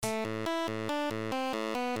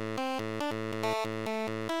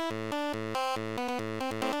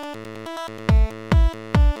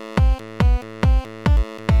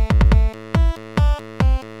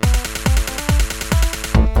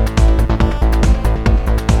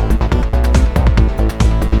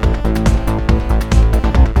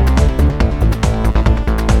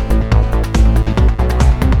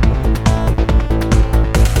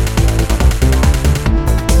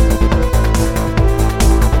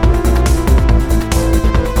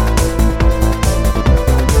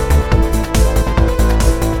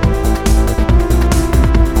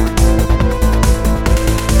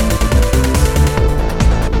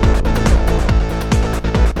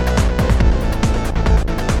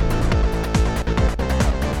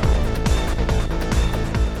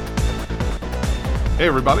Hey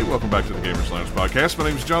everybody, welcome back to the Gamers Lounge podcast. My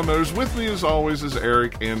name is John Mose. With me as always is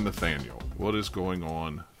Eric and Nathaniel. What is going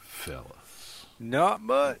on, fellas? Not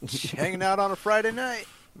much. Hanging out on a Friday night.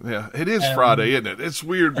 Yeah, it is Friday, isn't it? It's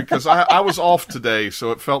weird because I was off today, so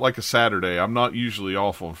it felt like a Saturday. I'm not usually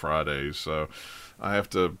off on Fridays, so I have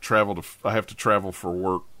to travel for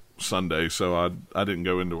work Sunday, so I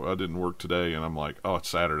didn't work today, and I'm like, oh, it's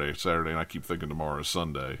Saturday, and I keep thinking tomorrow is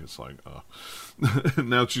Sunday. It's like, oh.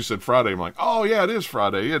 Now that you said Friday, I'm like, oh yeah, it is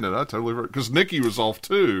Friday, isn't it? I totally forgot, because Nikki was off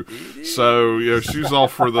too, so she's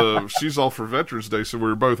off for Veterans Day, so we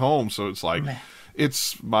were both home. So it's like,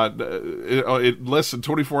 it's less than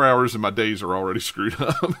 24 hours, and my days are already screwed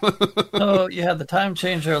up. So you had the time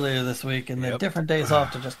change earlier this week, and then different days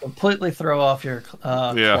off to just completely throw off your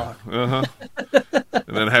clock.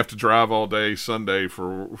 And then have to drive all day Sunday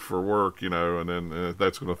for work, and then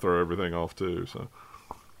that's going to throw everything off too. So.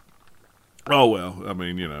 Oh, well, I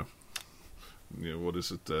mean, what is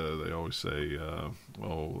it? They always say,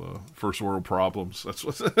 first world problems. That's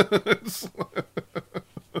what it's.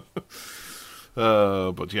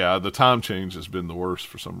 But yeah, the time change has been the worst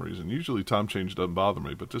for some reason. Usually time change doesn't bother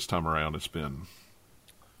me, but this time around it's been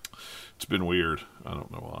weird. I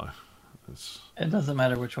don't know why. It doesn't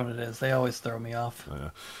matter which one it is. They always throw me off.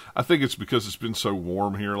 Yeah. I think it's because it's been so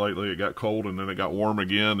warm here lately. It got cold and then it got warm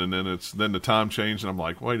again, and then the time changed, and I'm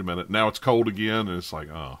like, wait a minute, now it's cold again, and it's like,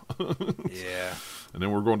 oh. Yeah. And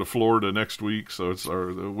then we're going to Florida next week, so it's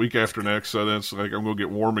the week after next, so then it's like I'm going to get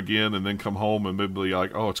warm again and then come home and then be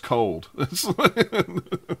like, oh, it's cold. By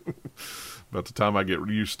the time I get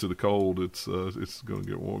used to the cold, it's going to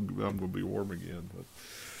get warm. I'm going to be warm again, but.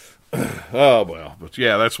 Oh well, but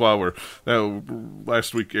yeah, that's why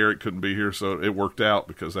last week Eric couldn't be here, so it worked out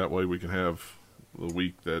because that way we can have the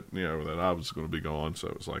week that that I was going to be gone. So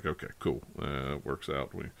it's like, okay, cool, it works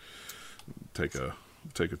out. We take a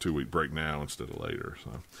 2-week break now instead of later.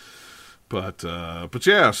 So, but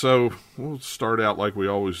yeah, so we'll start out like we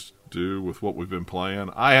always do with what we've been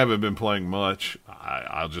playing. I haven't been playing much.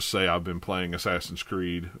 I'll just say I've been playing Assassin's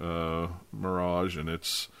Creed Mirage, and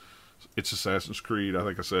it's Assassin's Creed. I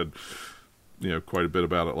think I said, quite a bit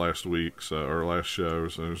about it last week, or last show.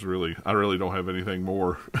 So I really don't have anything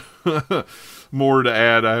more to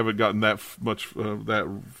add. I haven't gotten that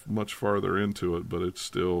much farther into it, but it's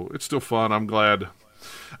still fun. I'm glad.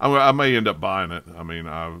 I may end up buying it. I mean,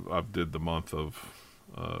 I've did the month of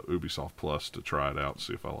Ubisoft Plus to try it out,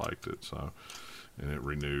 see if I liked it. So, and it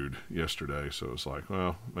renewed yesterday, so it's like,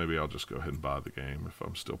 well, maybe I'll just go ahead and buy the game if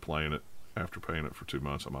I'm still playing it. After paying it for 2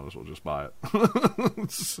 months, I might as well just buy it.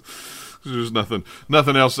 There's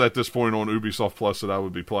nothing else at this point on Ubisoft Plus that I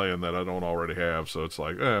would be playing that I don't already have. So it's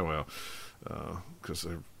like, because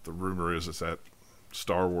the rumor is that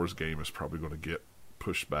Star Wars game is probably going to get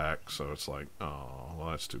pushed back. So it's like, oh,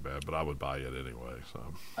 well, that's too bad. But I would buy it anyway. So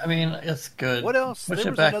I mean, it's good. What else? Push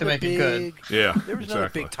it back to make it good. Yeah, there was another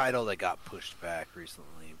big title that got pushed back recently.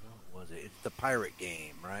 Was it? It's the pirate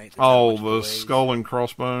game, right? The Skull and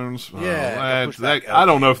Crossbones. Yeah, I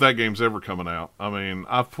don't know if that game's ever coming out. I mean,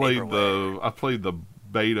 I've played the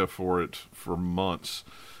beta for it for months,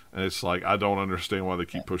 and it's like I don't understand why they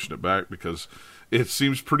keep pushing it back because it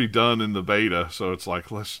seems pretty done in the beta. So it's like,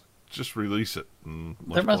 let's just release it.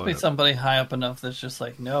 There must be somebody high up enough that's just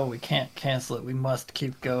like, no, we can't cancel it. We must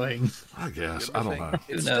keep going. I guess. I don't know.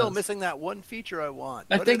 It's still missing that one feature I want.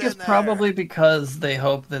 I think it's probably because they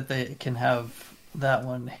hope that they can have that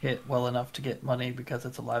one hit well enough to get money because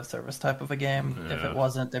it's a live service type of a game. Yeah. If it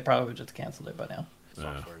wasn't, they probably would just canceled it by now.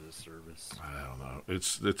 Software as a service. I don't know.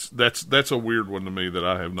 That's a weird one to me that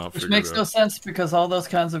I have not figured out. Which makes no sense because all those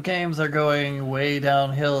kinds of games are going way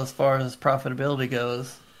downhill as far as profitability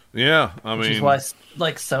goes. Yeah, I mean, which is why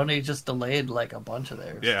Sony just delayed a bunch of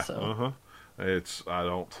theirs. Yeah, so. I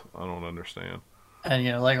don't understand. And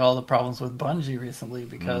all the problems with Bungie recently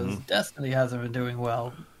because Destiny hasn't been doing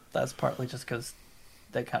well. That's partly just because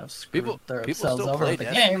they kind of screwed themselves over with the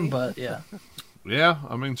game. But yeah, yeah.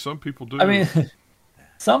 I mean, some people do. I mean,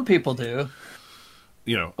 some people do.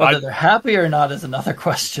 Whether they're happy or not is another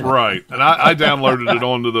question. Right. And I downloaded it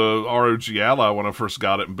onto the ROG Ally when I first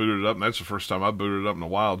got it and booted it up. And that's the first time I booted it up in a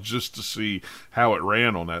while just to see how it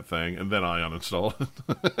ran on that thing. And then I uninstalled it.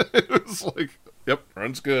 It was like, yep,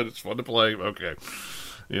 runs good. It's fun to play. Okay.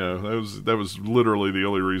 That was literally the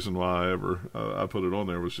only reason why I ever I put it on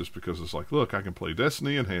there was just because it's like, look, I can play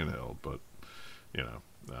Destiny in handheld. But, I don't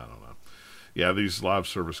know. Yeah, these live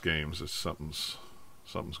service games,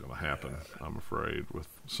 something's going to happen, I'm afraid, with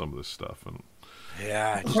some of this stuff. And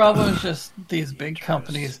yeah, the problem is just these big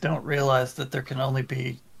companies don't realize that there can only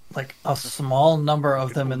be a small number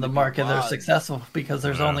of them in the market that are successful because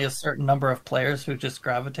there's only a certain number of players who just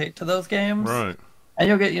gravitate to those games. Right. And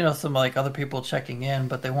you'll get, some like other people checking in,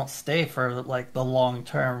 but they won't stay for like the long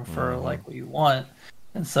term for like what you want.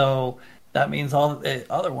 And so that means all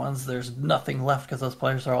the other ones, there's nothing left because those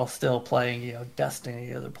players are all still playing,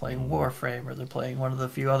 Destiny, or they're playing Warframe, or they're playing one of the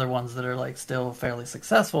few other ones that are like still fairly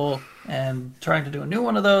successful. And trying to do a new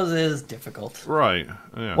one of those is difficult. Right.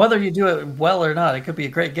 Yeah. Whether you do it well or not, it could be a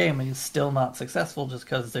great game and you're still not successful just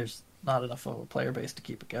because there's not enough of a player base to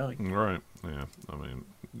keep it going. Right. Yeah. I mean,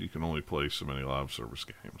 you can only play so many live service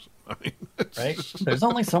games. I mean, right? There's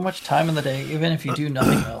only so much time in the day, even if you do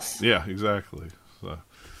nothing else. Yeah, exactly. So,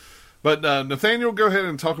 but Nathaniel, go ahead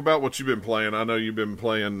and talk about what you've been playing. I know you've been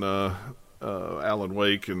playing Allan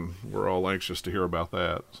Wake, and we're all anxious to hear about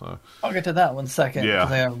that. So I'll get to that one second. Yeah.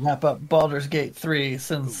 I wrap up Baldur's Gate 3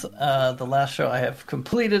 since the last show. I have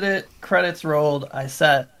completed it. Credits rolled. I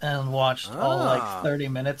sat and watched all like 30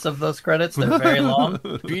 minutes of those credits. They're very long.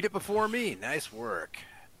 Beat it before me. Nice work.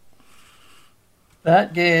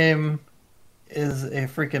 That game is a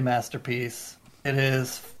freaking masterpiece. It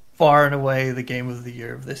is far and away the game of the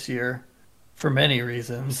year of this year for many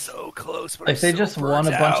reasons. So close, but like they just won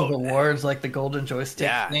a bunch of out. awards, like the Golden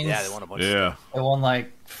Joystick things. Yeah, they won a bunch. Yeah. They won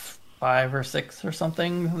like 5 or 6 or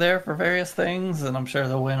something there for various things, and I'm sure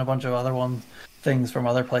they'll win a bunch of other things from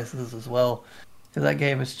other places as well. Because that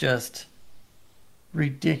game is just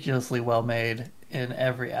ridiculously well made in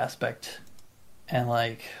every aspect, and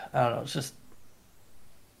like I don't know, it's just.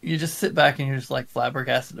 You just sit back and you're just like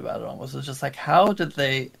flabbergasted about it almost. It's just like, how did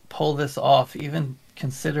they pull this off, even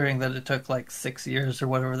considering that it took like 6 years or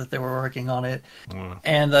whatever that they were working on it.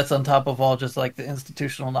 And that's on top of all just like the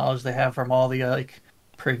institutional knowledge they have from all the like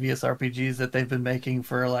previous RPGs that they've been making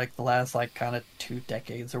for like the last like kind of 2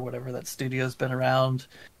 decades or whatever that studio's been around.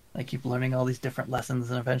 They keep learning all these different lessons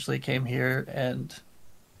and eventually came here, and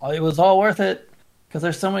it was all worth it. Because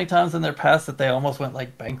there's so many times in their past that they almost went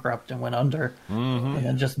like bankrupt and went under, and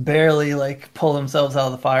then just barely like pull themselves out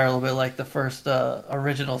of the fire a little bit. Like the first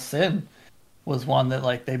Original Sin was one that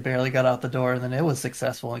like they barely got out the door, and then it was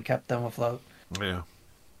successful and kept them afloat. Yeah.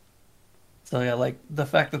 So yeah, like the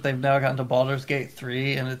fact that they've now gotten to Baldur's Gate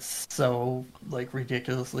 3 and it's so like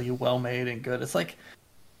ridiculously well made and good. It's like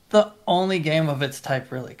the only game of its type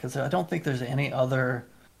really, because I don't think there's any other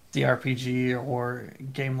CRPG or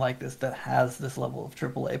game like this that has this level of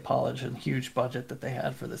AAA polish and huge budget that they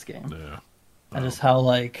had for this game. Yeah. And just how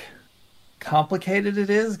like complicated it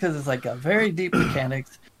is, because it's like got very deep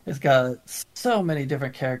mechanics. It's got so many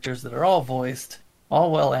different characters that are all voiced,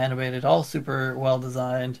 all well animated, all super well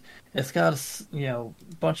designed. It's got a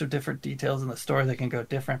bunch of different details in the story that can go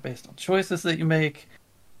different based on choices that you make,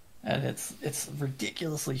 and it's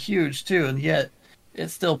ridiculously huge too, and yet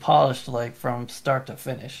it's still polished like from start to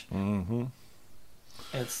finish. Mm-hmm.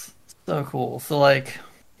 It's so cool. So like,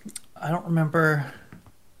 I don't remember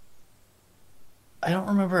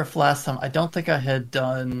if last time, I don't think I had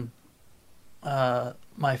done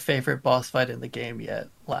my favorite boss fight in the game yet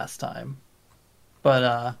last time,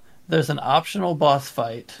 but there's an optional boss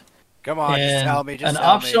fight. Come on, just tell me. An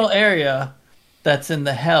optional area that's in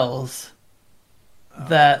the Hells.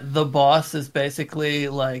 That the boss is basically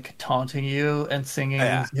like taunting you and singing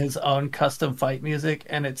his own custom fight music,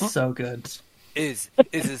 and it's so good. Is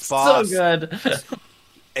his boss so good?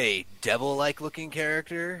 A devil-like looking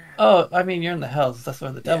character? Oh, I mean, you're in the Hells. That's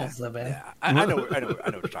where the devils live, man. Yeah, I know what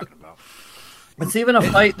you're talking about. It's even a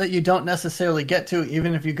fight that you don't necessarily get to.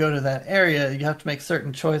 Even if you go to that area, you have to make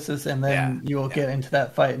certain choices, and then you will get into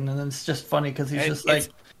that fight. And then it's just funny because he's just like,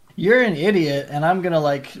 you're an idiot, and I'm gonna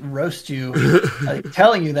like roast you, like,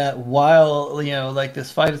 telling you that while like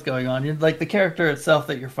this fight is going on. You're like the character itself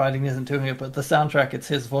that you're fighting isn't doing it, but the soundtrack, it's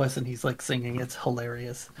his voice, and he's like singing. It's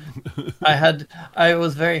hilarious. I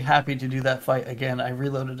was very happy to do that fight again. I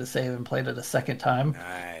reloaded a save and played it a second time.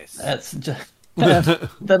 Nice. That's just.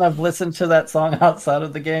 Then I've listened to that song outside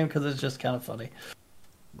of the game because it's just kind of funny.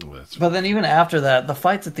 But then even after that, the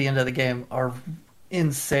fights at the end of the game are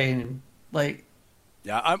insane. Like.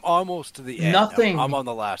 Yeah, I'm almost to the end. I'm on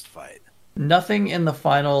the last fight. Nothing in the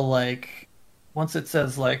final, like, once it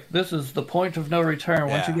says, like, this is the point of no return,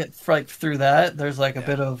 once you get, like, through that, there's, like, a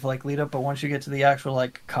bit of, like, lead up, but once you get to the actual,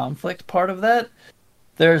 like, conflict part of that,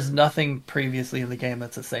 there's nothing previously in the game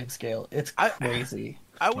that's the same scale. It's crazy.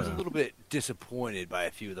 I was a little bit disappointed by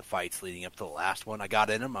a few of the fights leading up to the last one. I got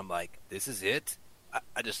in them, I'm like, this is it?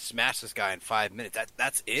 I just smashed this guy in 5 minutes.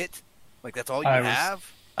 That's it? Like, that's all you have?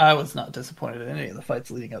 I was not disappointed in any of the fights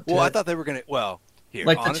leading up to it. Well, I thought they were going to... Well, here,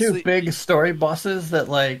 like, honestly, the 2 big story bosses that,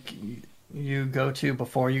 like, you go to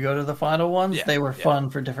before you go to the final ones, they were fun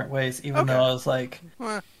for different ways, even though I was, like...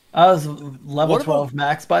 I was level 12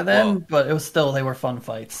 max by then, but it was still... They were fun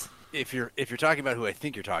fights. If you're talking about who I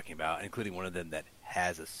think you're talking about, including one of them that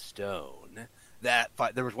has a stone. That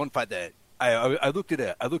fight, there was one fight that I looked at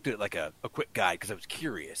it like a quick guide because I was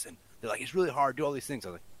curious, and they're like, it's really hard, do all these things. I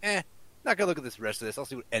was like, not gonna look at this rest of this. I'll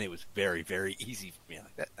see what, and it was very, very easy for me.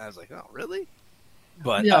 Like that, I was like, oh, really?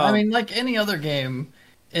 But yeah, I mean, like any other game,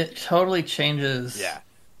 it totally changes. Yeah.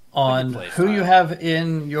 On who you have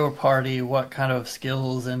in your party, what kind of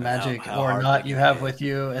skills and magic or not you have with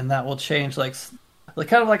you, and that will change, like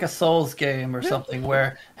kind of like a Souls game or something,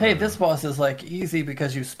 where hey, this boss is like easy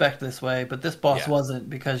because you spec this way, but this boss wasn't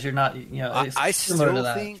because you're not. I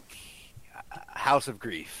still think House of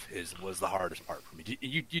Grief was the hardest part for me.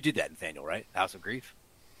 You did that, Nathaniel, right? House of Grief.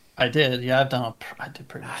 I did, yeah. I did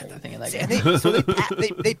pretty much everything in that game.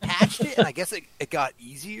 They patched it, and I guess it got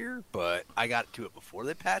easier, but I got to it before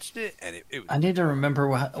they patched it, and it was. I need to remember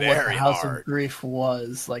what House of Grief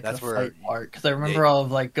was, like that's the fight part, because I remember all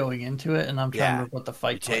of like going into it, and I'm trying to remember what the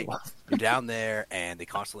fight part was. You're down there, and they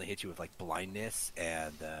constantly hit you with like blindness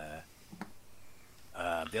and the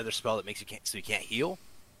other spell that makes you can't heal.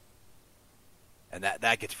 And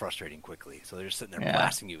that gets frustrating quickly. So they're just sitting there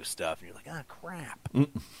blasting you with stuff, and you're like, ah, crap.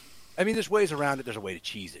 I mean, there's ways around it. There's a way to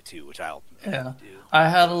cheese it, too, which I'll do. I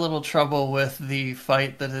had a little trouble with the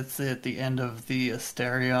fight that it's at the end of the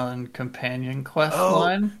Asterion companion quest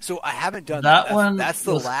line. So I haven't done that one. That's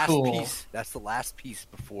the last piece. That's the last piece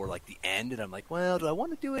before, like, the end. And I'm like, well, do I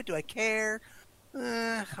want to do it? Do I care?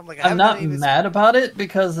 I'm not mad about it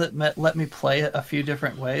because it let me play it a few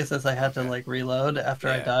different ways as I had to like reload after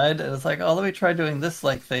I died. And it's like, oh, let me try doing this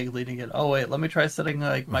like thing leading it. Oh wait, let me try setting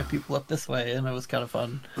like my people up this way, and it was kind of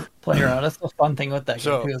fun playing around. That's the fun thing with that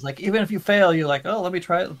game. It was like even if you fail, you're like, oh, let me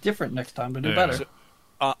try it different next time to do better. So,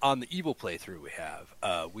 on the evil playthrough we have,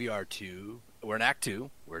 we're in Act 2.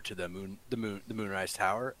 We're to the Moonrise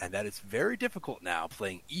Tower, and that is very difficult now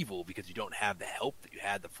playing evil because you don't have the help that you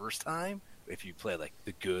had the first time. If you play like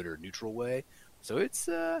the good or neutral way, so it's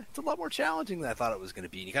a lot more challenging than I thought it was going to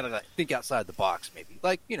be. And you kind of like think outside the box, maybe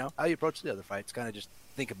like how you approach the other fights. Kind of just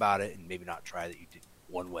think about it and maybe not try that you did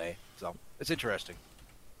one way. So it's interesting.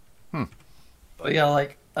 But yeah,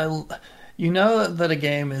 like that a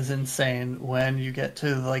game is insane when you get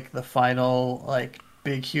to like the final like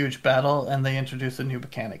big huge battle and they introduce a new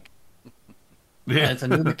mechanic. Yeah, and it's a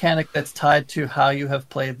new mechanic that's tied to how you have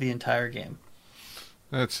played the entire game.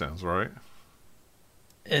 That sounds right.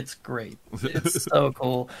 It's great. It's so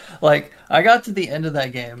cool. Like, I got to the end of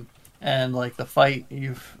that game, and, like, the fight,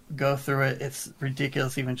 you go through it, it's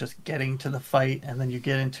ridiculous even just getting to the fight, and then you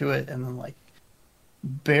get into it, and then, like,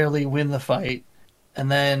 barely win the fight.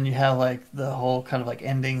 And then you have, like, the whole kind of, like,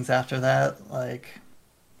 endings after that, like,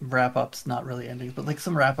 wrap-ups, not really endings, but, like,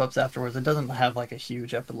 some wrap-ups afterwards. It doesn't have, like, a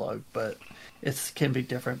huge epilogue, but it can be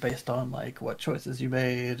different based on, like, what choices you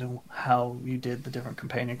made and how you did the different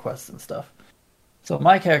companion quests and stuff. So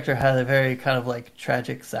my character had a very kind of like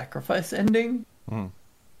tragic sacrifice ending,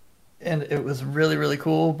 and it was really, really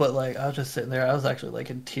cool. But like I was just sitting there, I was actually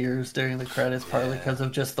like in tears during the credits, partly because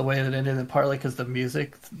of just the way that it ended, and partly because the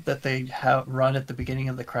music that they have run at the beginning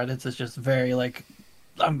of the credits is just very like,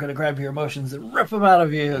 I'm gonna grab your emotions and rip them out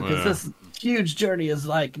of you because this huge journey is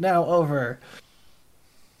like now over.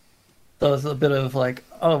 So it's a bit of like,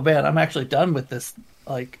 oh man, I'm actually done with this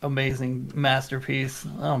like amazing masterpiece.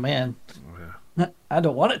 Oh man. I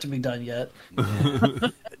don't want it to be done yet.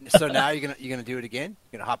 So now you're gonna do it again?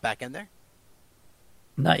 You're gonna hop back in there?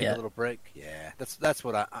 Not yet. A little break. Yeah, that's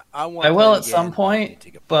what I want. I will at some point,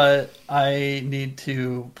 but I need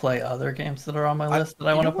to play other games that are on my list that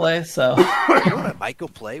I want to play. So you know what I might go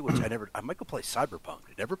play, I might go play Cyberpunk.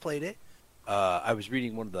 I never played it. I was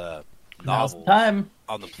reading one of the novels on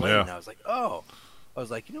the plane, and I was like, oh. I was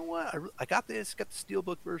like, you know what? I got this. Got the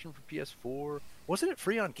Steelbook version for PS4. Wasn't it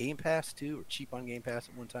free on Game Pass too, or cheap on Game Pass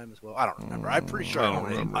at one time as well? I don't remember. I'm pretty sure I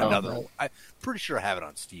own it. I'm pretty sure I have it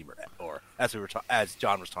on Steam or as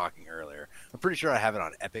John was talking earlier. I'm pretty sure I have it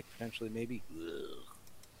on Epic potentially, maybe.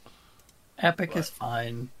 Epic is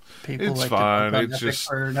fine. People it's like fine. to It's Epic just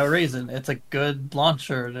for no reason. It's a good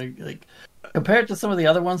launcher. Like compared to some of the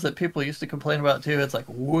other ones that people used to complain about too, it's like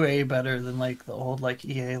way better than like the old like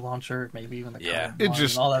EA launcher, maybe even the current it one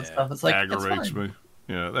just and all that stuff. It's like aggravates me.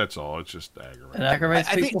 Yeah, that's all. It's just aggravates. It aggravates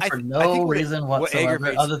people for no reason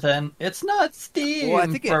whatsoever, other than it's not Steam. Well, I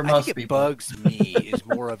think it people. Bugs me is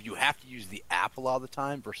more of you have to use the app a lot of the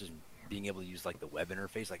time versus being able to use like the web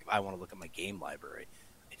interface. Like if I want to look at my game library,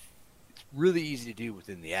 it's really easy to do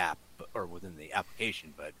within the app or within the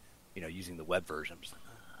application, but using the web version, I'm just like,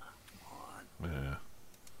 come on.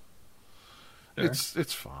 Yeah. Sure.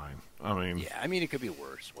 It's fine. I mean, it could be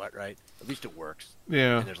worse, right? At least it works.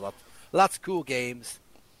 Yeah. And there's lots of cool games.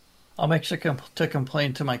 I'll make sure to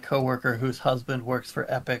complain to my coworker whose husband works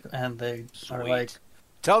for Epic, and they are like,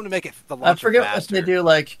 tell them to make it the launcher. I forget faster. if they do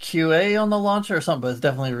like QA on the launcher or something, but it's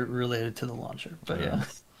definitely related to the launcher. But yeah.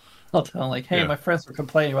 I'll tell them like, hey, my friends were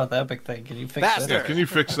complaining about the Epic thing. Can you fix that? Yeah, can you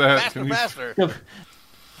fix that? Faster.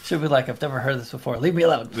 Should be like, I've never heard this before. Leave me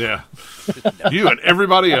alone. Yeah. You and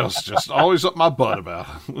everybody else just always up my butt about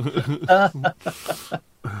it.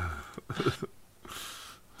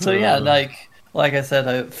 So yeah, like I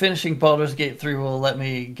said, finishing Baldur's Gate 3 will let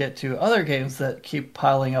me get to other games that keep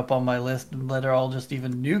piling up on my list, and that are all just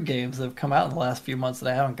even new games that have come out in the last few months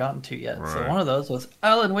that I haven't gotten to yet. Right. So one of those was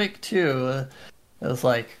Allan Wake 2. It was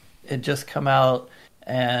like, it just come out,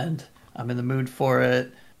 and I'm in the mood for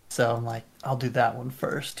it, so I'm like, I'll do that one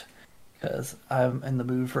first, because I'm in the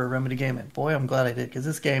mood for a Remedy game, and boy, I'm glad I did, because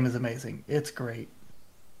this game is amazing. It's great.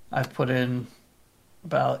 I've put in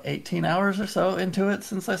about 18 hours or so into it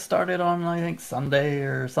since I started on, I think, Sunday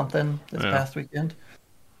or something this past weekend.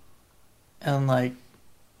 And, like,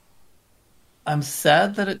 I'm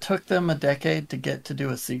sad that it took them a decade to get to do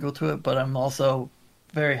a sequel to it, but I'm also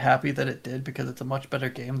very happy that it did, because it's a much better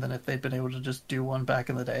game than if they'd been able to just do one back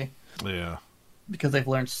in the day. Yeah. Because they've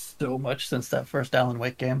learned so much since that first Allan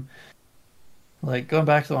Wake game. Like, going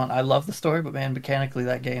back to the one, I love the story, but man, mechanically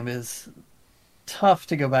that game is tough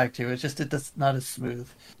to go back to. It's just, it's not as smooth.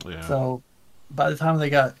 Yeah. So by the time they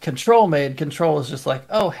got Control made, Control is just like,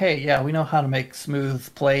 oh, hey, yeah, we know how to make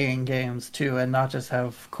smooth playing games too, and not just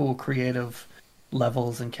have cool creative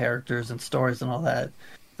levels and characters and stories and all that.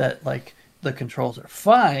 That, like, the controls are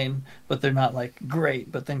fine, but they're not, like,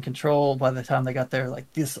 great. But then Control, by the time they got there,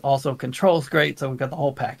 like, this also controls great, so we've got the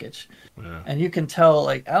whole package. Yeah. And you can tell,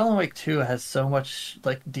 like, Allan Wake 2 has so much,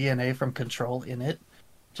 like, DNA from Control in it,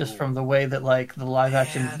 just from the way that, like, the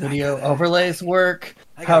live-action video overlays work,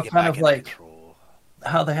 how kind of, like,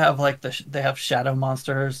 how they have, like, they have shadow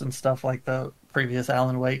monsters and stuff like the previous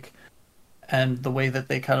Allan Wake, and the way that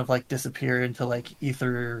they kind of, like, disappear into, like,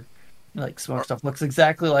 ether, like, smoke stuff looks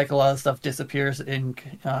exactly like a lot of stuff disappears in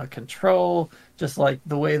Control. Just like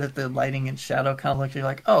the way that the lighting and shadow kind of look, you're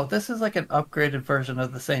like, oh, this is like an upgraded version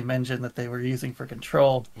of the same engine that they were using for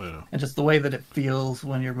Control. Yeah. And just the way that it feels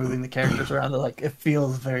when you're moving the characters around, like, it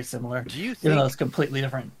feels very similar. Do you think, even though it's completely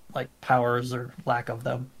different, like, powers or lack of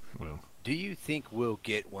them? Well, do you think we'll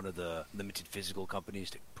get one of the limited physical companies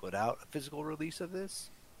to put out a physical release of this?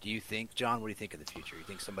 Do you think, John, what do you think of the future? You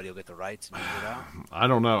think somebody will get the rights and use it out? I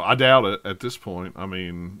don't know. I doubt it at this point. I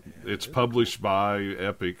mean, it's published by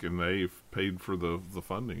Epic, and they've paid for the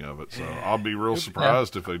funding of it, so I'll be real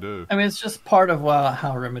surprised if they do. I mean, it's just part of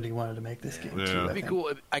how Remedy wanted to make this game, too. It'd be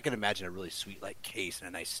cool. I can imagine a really sweet, like, case and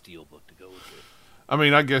a nice steel book to go with it. I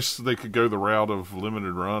mean, I guess they could go the route of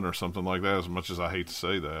limited run or something like that, as much as I hate to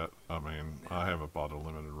say that. I mean, I haven't bought a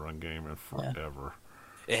limited run game in forever.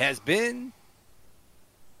 It has been...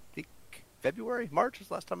 February, March was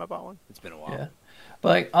the last time I bought one. It's been a while. Yeah, but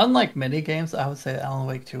like, unlike many games, I would say Allan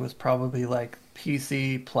Wake 2 was probably like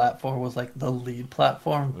PC platform was like the lead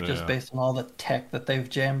platform, just based on all the tech that they've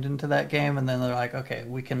jammed into that game. And then they're like, okay,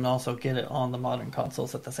 we can also get it on the modern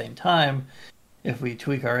consoles at the same time if we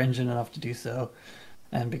tweak our engine enough to do so.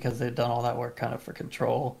 And because they've done all that work kind of for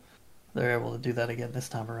Control, they're able to do that again this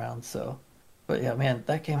time around. So, but yeah, man,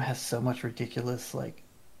 that game has so much ridiculous, like,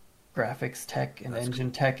 graphics tech and engine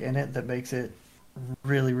tech in it that makes it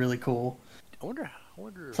really, really cool. I wonder.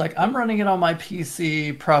 It's like, I'm running it on my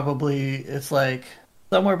PC, probably, it's like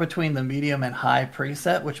somewhere between the medium and high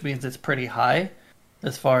preset, which means it's pretty high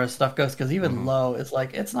as far as stuff goes, because even low, it's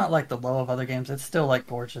like, it's not like the low of other games. It's still, like,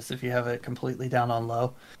 gorgeous if you have it completely down on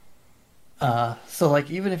low. So, like,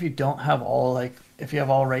 even if you don't have all, like, if you have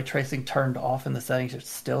all ray tracing turned off in the settings, you're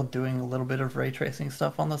still doing a little bit of ray tracing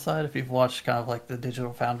stuff on the side. If you've watched kind of like the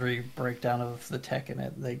Digital Foundry breakdown of the tech in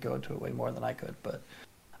it, they go into it way more than I could. But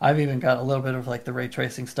I've even got a little bit of like the ray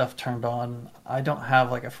tracing stuff turned on. I don't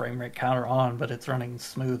have like a frame rate counter on, but it's running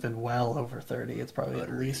smooth and well over 30. It's probably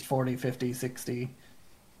at least 40, 50, 60.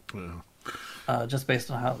 Yeah. Just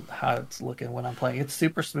based on how it's looking when I'm playing. It's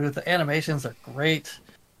super smooth. The animations are great.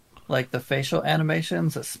 Like, the facial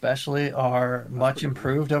animations especially are much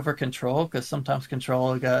improved over Control, because sometimes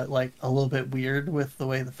Control got, like, a little bit weird with the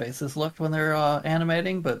way the faces looked when they're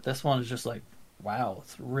animating, but this one is just like, wow,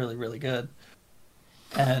 it's really, really good.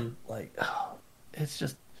 And, like, it's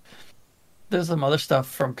just... There's some other stuff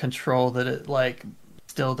from Control that it, like,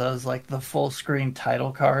 still does, like, the full-screen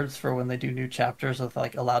title cards for when they do new chapters with,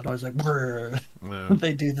 like, a loud noise, like, brrr. Yeah.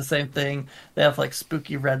 They do the same thing. They have, like,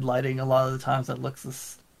 spooky red lighting a lot of the times that looks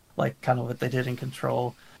this... like kind of what they did in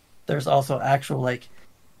Control. There's also actual like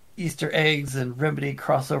Easter eggs and Remedy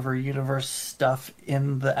crossover universe stuff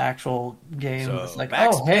in the actual game. So it's like,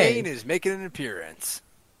 Max oh, hey. Payne is making an appearance.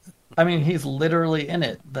 I mean, he's literally in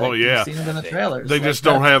it. You've seen him in the trailers. They just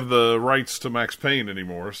don't have the rights to Max Payne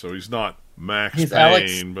anymore, so he's not Max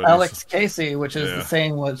Payne. But Alex Casey, which is the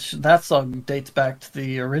same. Which that song dates back to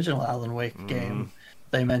the original Allan Wake game.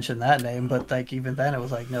 They mentioned that name, but like even then, it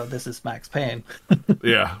was like, no, this is Max Payne.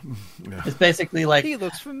 yeah. It's basically like he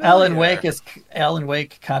looks familiar. Allan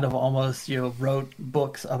Wake kind of almost wrote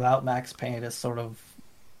books about Max Payne as sort of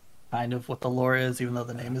kind of what the lore is, even though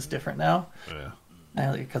the name is different now.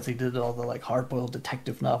 Yeah, because he did all the like hard-boiled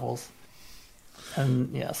detective novels,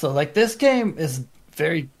 and so like this game is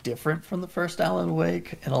very different from the first Allan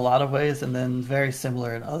Wake in a lot of ways, and then very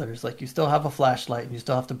similar in others. Like you still have a flashlight and you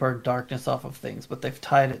still have to burn darkness off of things, but they've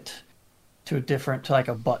tied it to like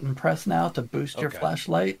a button press now to boost your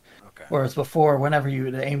flashlight. Whereas before, whenever you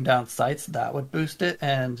would aim down sights, that would boost it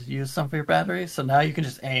and use some of your battery. So now you can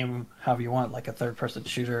just aim however you want, like a third-person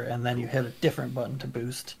shooter, and then you hit a different button to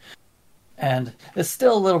boost. And it's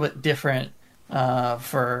still a little bit different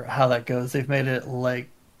for how that goes. They've made it like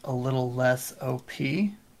a little less OP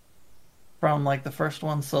from like the first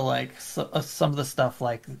one. So like some of the stuff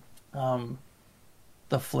like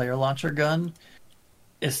the flare launcher gun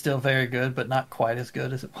is still very good, but not quite as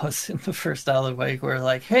good as it was in the first Allan Wake, where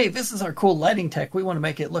like, hey, this is our cool lighting tech. We want to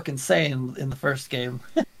make it look insane in the first game.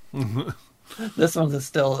 This one's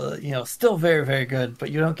still, still very, very good,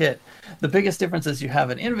 but you don't get the biggest difference is you have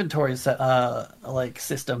an inventory like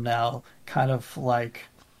system now, kind of like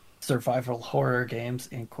survival horror games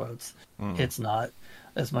in quotes. It's not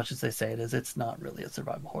as much as they say it is. It's not really a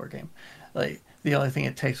survival horror game. Like the only thing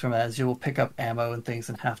it takes from that is you will pick up ammo and things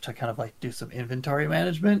and have to kind of like do some inventory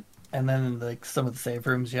management, and then like some of the save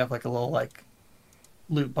rooms you have like a little like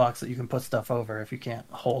loot box that you can put stuff over if you can't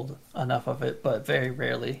hold enough of it, but very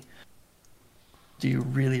rarely do you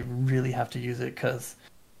really, really have to use it because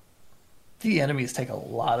the enemies take a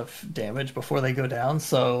lot of damage before they go down.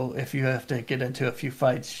 So if you have to get into a few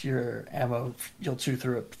fights, your ammo, you'll chew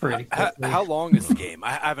through it pretty quickly. How long is the game?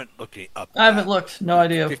 I haven't looked it up. I haven't looked. No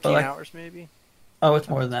idea. 15 hours maybe? Oh, it's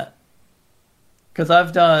more than that. Because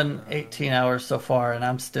I've done 18 hours so far, and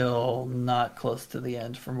I'm still not close to the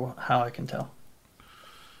end from how I can tell.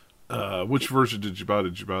 Which version did you buy?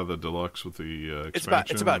 Did you buy the deluxe with the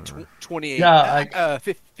expansion? It's about 28. Yeah,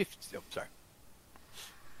 50. Oh, sorry.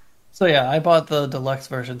 So yeah, I bought the deluxe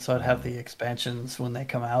version, so I'd have the expansions when they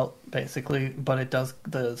come out, basically. But it does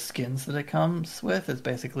the skins that it comes with is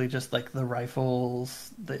basically just like the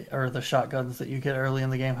rifles, or the shotguns that you get early in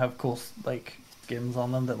the game have cool like skins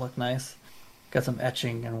on them that look nice. Got some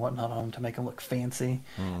etching and whatnot on them to make them look fancy.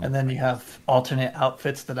 And then you have alternate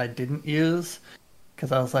outfits that I didn't use.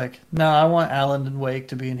 Because I was like, no, I want Allan Wake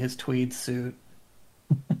to be in his tweed suit,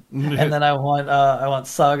 and then I want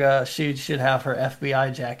Saga. She should have her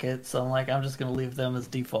FBI jacket. So I'm like, I'm just gonna leave them as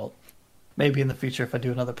default. Maybe in the future, if I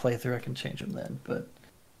do another playthrough, I can change them then. But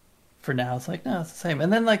for now, it's like, no, it's the same.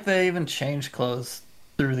 And then like they even change clothes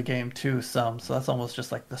through the game too. So that's almost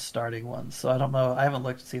just like the starting ones. So I don't know. I haven't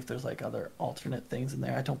looked to see if there's like other alternate things in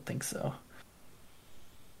there. I don't think so.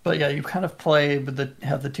 But yeah, you kind of play, but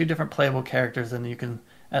have the two different playable characters, and you can,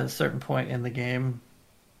 at a certain point in the game,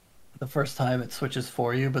 the first time it switches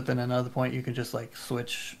for you, but then another point you can just like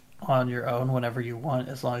switch on your own whenever you want,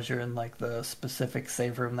 as long as you're in like the specific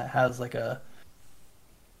save room that has like a...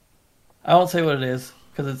 I won't say what it is,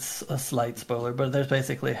 because it's a slight spoiler, but there's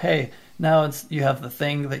basically, hey, now you have the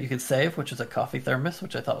thing that you could save, which is a coffee thermos,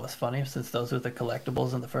 which I thought was funny, since those were the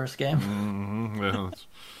collectibles in the first game. Mm-hmm. Yeah,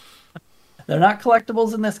 they're not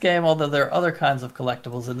collectibles in this game, although there are other kinds of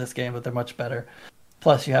collectibles in this game, but they're much better.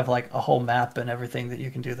 Plus, you have like a whole map and everything that you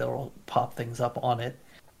can do that will pop things up on it,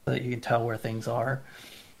 so that you can tell where things are.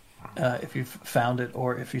 If you've found it,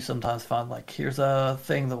 or if you sometimes find like, here's a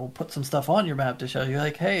thing that will put some stuff on your map to show you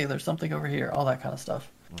like, hey, there's something over here, all that kind of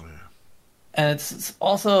stuff. yeah. And it's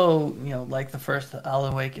also, like the first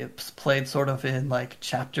Allan Wake, it's played sort of in like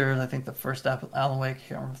chapters. I think the first Allan Wake, I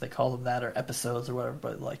can't remember if they call them that or episodes or whatever,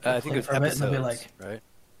 but like I think it's episodes, right?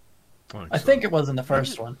 I think it was in the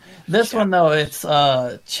first one. This one though, it's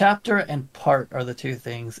chapter and part are the two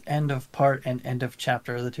things. End of part and end of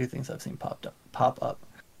chapter are the two things I've seen pop up.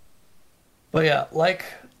 But yeah, like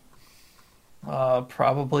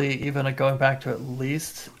probably even going back to at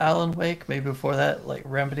least Allan Wake, maybe before that, like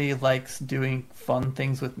Remedy likes doing fun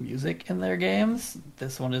things with music in their games.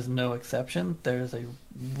 This one is no exception. There's a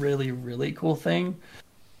really, really cool thing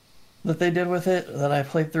that they did with it that I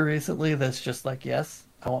played through recently that's just like, yes,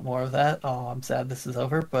 I want more of that. Oh, I'm sad this is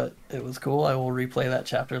over, but it was cool. I will replay that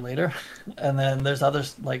chapter later. And then there's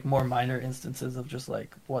others, like more minor instances of just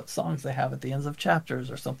like what songs they have at the ends of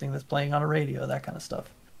chapters or something that's playing on a radio, that kind of stuff.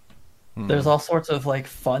 There's all sorts of like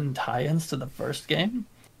fun tie-ins to the first game.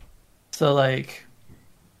 So like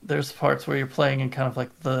there's parts where you're playing in kind of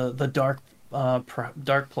like the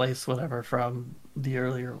dark place, whatever, from the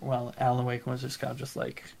earlier, well, Allan Wake was just kind of just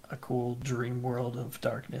like a cool dream world of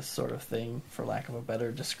darkness sort of thing, for lack of a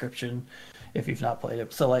better description, if you've not played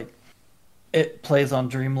it. So like it plays on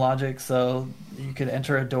dream logic, so you could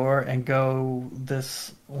enter a door and go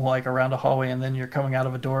this like around a hallway, and then you're coming out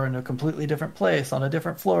of a door in a completely different place on a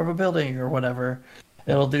different floor of a building or whatever.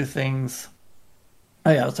 It'll do things.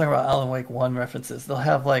 Oh yeah, I was talking about Allan Wake 1 references. They'll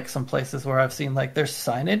have like some places where I've seen like there's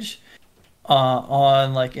signage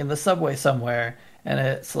on like in the subway somewhere, and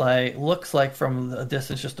it's like looks like from a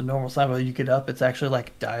distance just a normal sign, but you get up, it's actually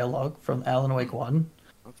like dialogue from Allan Wake 1.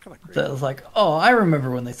 That's kind of crazy. That was like, oh, I remember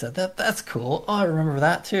when they said that. That's cool. Oh, I remember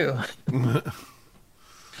that too.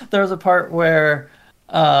 There was a part where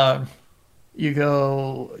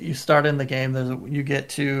you start in the game. You get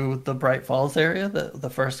to the Bright Falls area that the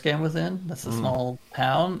first game was in. That's a small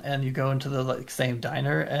town, and you go into the like same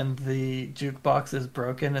diner, and the jukebox is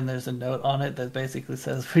broken, and there's a note on it that basically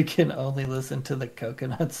says we can only listen to the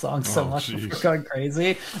Coconut song so much before we're going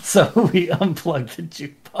crazy. So we unplugged the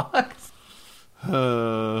jukebox.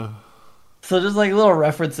 So just like little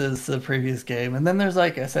references to the previous game, and then there's,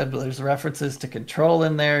 like I said, there's references to Control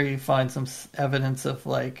in there. You find some evidence of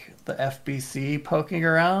like the FBC poking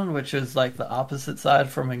around, which is like the opposite side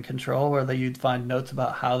from in Control, where you'd find notes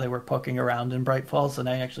about how they were poking around in Bright Falls. So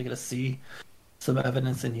now you actually get to see some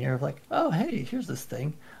evidence in here of like, oh hey, here's this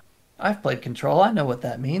thing. I've played Control. I know what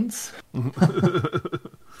that means.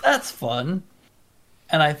 That's fun.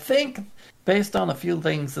 And I think, based on a few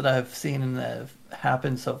things that I've seen and that have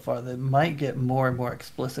happened so far, they might get more and more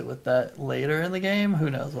explicit with that later in the game. Who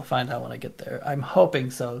knows? We'll find out when I get there. I'm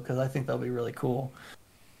hoping so, because I think that'll be really cool.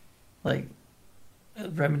 Like,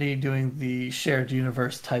 Remedy doing the shared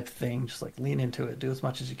universe type thing, just like lean into it, do as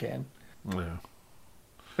much as you can. Yeah.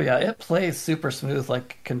 But yeah, it plays super smooth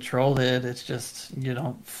like Control did. It's just, you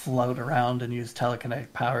don't float around and use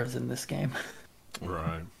telekinetic powers in this game.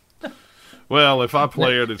 Right. Well, if I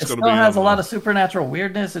play it, it's going to be. It still has a lot of supernatural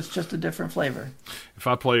weirdness. It's just a different flavor. If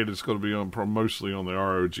I play it, it's going to be on mostly on the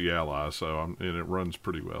ROG Ally, and it runs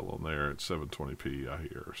pretty well on there at 720p. I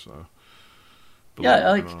hear so. Yeah,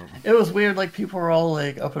 like it was weird. Like people were all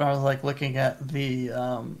like up in arms, like looking at the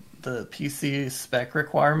PC spec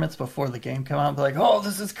requirements before the game came out. Like, oh,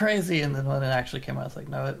 this is crazy. And then when it actually came out, it's like,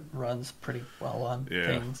 no, it runs pretty well on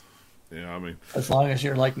things. Yeah, I mean, as long as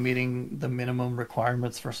you're like meeting the minimum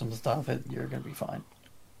requirements for some stuff, you're gonna be fine.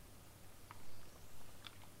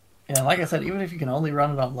 Yeah, like I said, even if you can only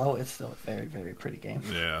run it on low, it's still a very, very pretty game.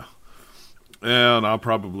 Yeah, and I'll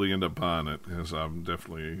probably end up buying it because I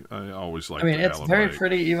always like. I mean, it's Allan very Wake.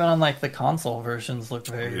 Pretty. Even on like the console versions, look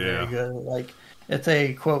very, very good. Like it's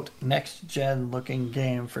a quote next gen looking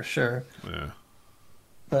game for sure. Yeah.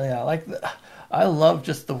 But yeah, I love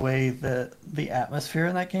just the way that the atmosphere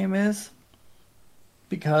in that game is,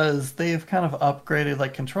 because they've kind of upgraded.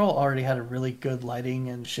 Like Control already had a really good lighting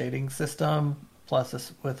and shading system, plus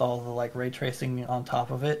this, with all the like ray tracing on top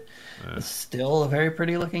of it, it's still a very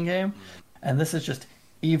pretty looking game. And this is just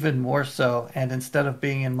even more so. And instead of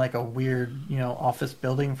being in like a weird, office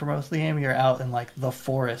building for most of the game, you're out in like the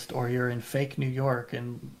forest, or you're in fake New York,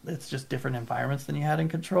 and it's just different environments than you had in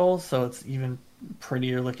Control. So it's even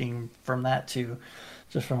prettier looking from that too,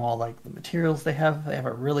 just from all like the materials they have. They have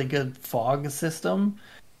a really good fog system,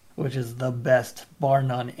 which is the best, bar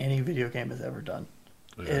none, any video game has ever done.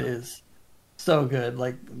 Yeah. It is so good.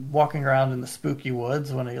 Like walking around in the spooky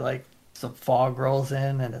woods when some fog rolls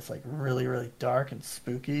in and it's like really, really dark and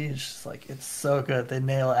spooky. It's just like, it's so good. They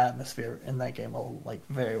nail atmosphere in that game like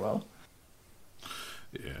very well.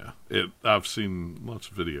 Yeah, I've seen lots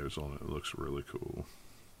of videos on it. It looks really cool.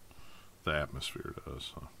 The atmosphere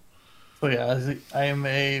does. So yeah, I am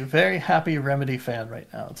a very happy Remedy fan right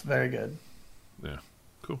now. It's very good. Yeah,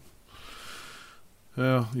 cool.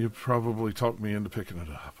 Well, you probably talked me into picking it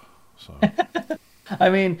up. So.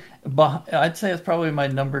 I mean, I'd say it's probably my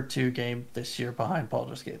number 2 game this year behind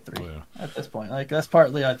Baldur's Gate 3 at this point. Like that's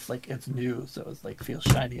partly it's new, so it's like feels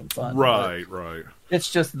shiny and fun. Right.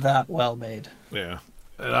 It's just that well made. Yeah,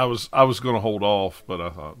 and I was going to hold off, but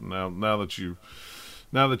I thought now that you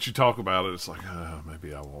talk about it, it's like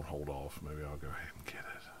maybe I won't hold off. Maybe I'll go ahead and get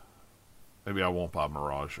Maybe I won't buy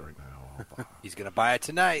Mirage right now. He's going to buy it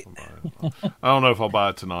tonight. I don't know if I'll buy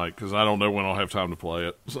it tonight because I don't know when I'll have time to play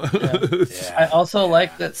it. Yeah. I also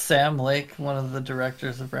like that Sam Lake, one of the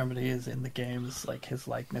directors of Remedy, is in the games. Like his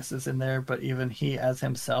likeness is in there, but even he as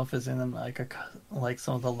himself is in like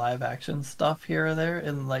some of the live action stuff here or there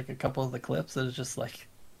in like a couple of the clips that is just like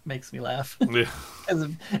makes me laugh. Yeah.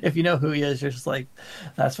 if you know who he is, you're just like,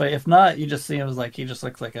 that's why. If not, you just see him as like he just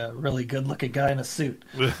looks like a really good looking guy in a suit,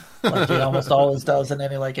 like he almost always does in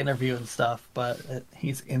any like interview and stuff. But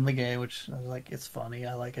he's in the game, which like it's funny.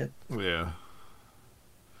 I like it. Yeah.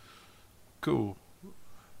 Cool.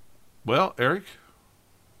 Well, Eric,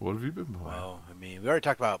 what have you been playing? Well, I mean, we already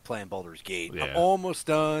talked about playing Baldur's Gate. Yeah. I'm almost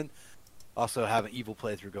done. Also have an evil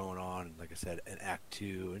playthrough going on, like I said, in Act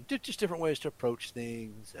 2, and just different ways to approach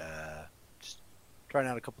things. Just trying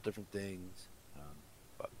out a couple different things.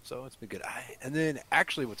 So it's been good. And then,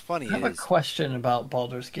 actually, what's funny is... I have a question about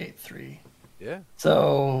Baldur's Gate 3. Yeah.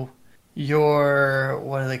 So, your,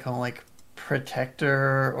 what do they call like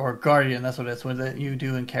protector or guardian, that's what it is, what you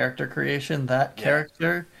do in character creation, that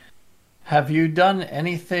character... Have you done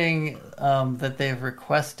anything that they've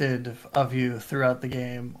requested of you throughout the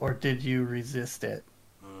game, or did you resist it?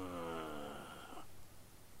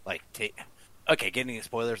 Getting into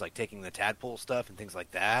spoilers, like taking the tadpole stuff and things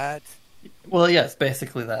like that. Well, yes,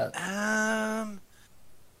 basically that.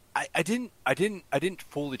 I didn't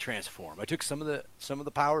fully transform. I took some of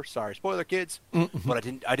the power. Sorry, spoiler, kids. But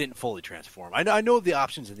I didn't fully transform. I know the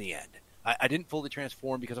options in the end. I didn't fully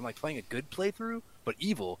transform because I'm like playing a good playthrough, but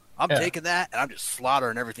evil. I'm taking that and I'm just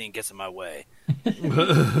slaughtering everything that gets in my way.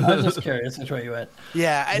 I was just curious which way you went.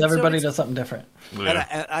 Yeah, everybody does something different. Yeah.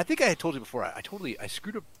 And I think I had told you before. I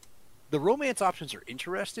screwed up. The romance options are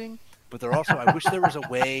interesting, but they're also. I wish there was a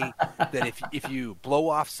way that if you blow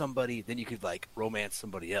off somebody, then you could like romance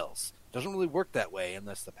somebody else. It doesn't really work that way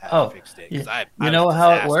unless the patch fixed it. You know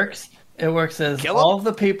how it works? It works as all of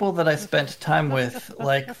the people that I spent time with,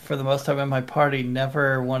 like for the most time in my party,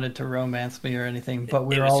 never wanted to romance me or anything, but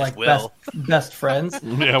we were all like best friends.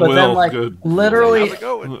 Yeah, but Will, then like good.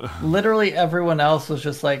 literally everyone else was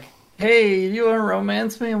just like, "Hey, you want to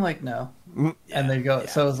romance me?" I'm like, "No," and they go.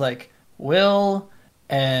 So it was like Will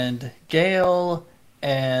and Gail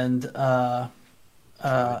and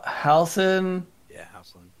Halson. Yeah,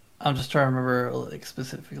 Halson. I'm just trying to remember like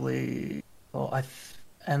specifically. Well,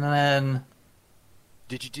 and then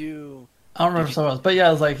did you do? I don't remember someone else, but yeah,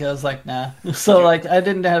 I was like, nah. So like, I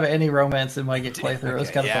didn't have any romance in my playthrough. It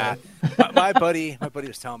was kind of funny. my buddy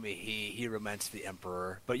was telling me he romanced the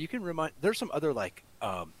Emperor, but you can there's some other like.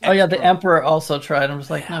 The Emperor also tried. I'm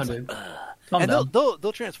just like, no, dude. And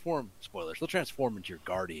they'll transform. Spoilers. They'll transform into your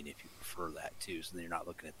Guardian if you prefer that too. So then you're not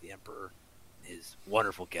looking at the Emperor. His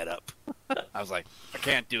wonderful getup. I was like, I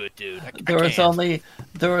can't do it, dude. There was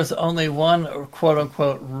only one quote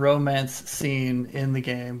unquote romance scene in the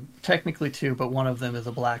game. Technically two, but one of them is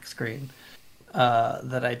a black screen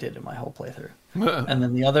that I did in my whole playthrough, and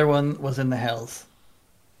then the other one was in the Hells.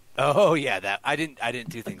 Oh yeah, that I didn't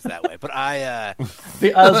do things that way, but I was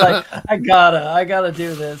like, I gotta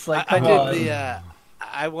do this. Like, come on.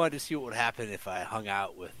 I wanted to see what would happen if I hung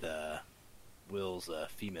out with Will's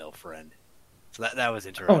female friend. So that was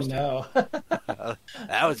interesting. Oh no,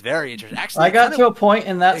 that was very interesting. Actually, I got to a point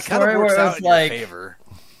in that story where it was like,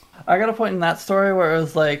 I got a point in that story where it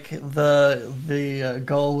was like the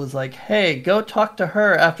goal was like, hey, go talk to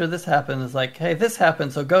her after this happened. It's like, hey, this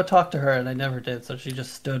happened, so go talk to her, and I never did. So she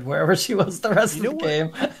just stood wherever she was the rest of the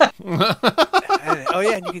game.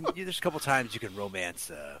 And there's a couple times you can romance,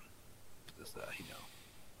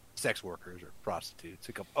 sex workers or prostitutes.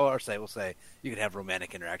 We'll say you can have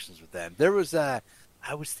romantic interactions with them. There was I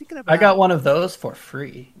was thinking about. I got one of those for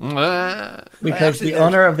free because the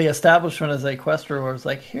owner of the establishment as a quest reward was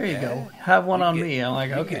like, "Here you go, have one on me." I'm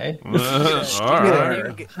like, "Okay." You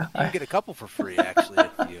can get a couple for free actually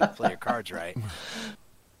if you play your cards right.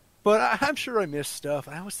 But I'm sure I missed stuff.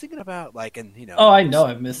 I was thinking about I know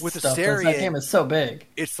I missed with stuff. That game is so big.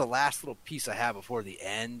 It's the last little piece I have before the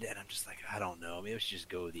end, and I'm just like, I don't know. Maybe I should just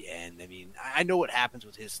go to the end. I mean, I know what happens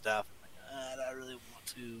with his stuff. I'm like, I really want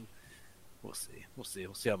to. We'll see.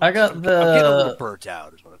 How much. I'm getting a little burnt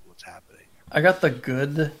out. Is what's happening. I got the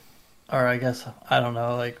good, or I guess I don't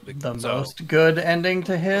know, the most good ending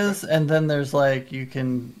to his, and then there's you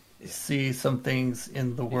can. See some things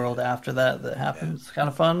in the world after that happens. Kind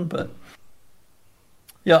of fun, but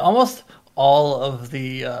almost all of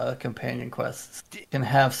the companion quests can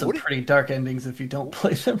have some pretty dark endings if you don't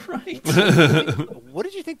play them right. What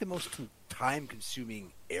did you think the most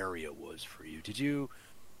time-consuming area was for you? Did you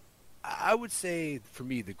I would say for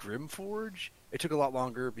me, the Grim Forge, it took a lot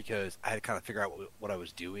longer because I had to kind of figure out what I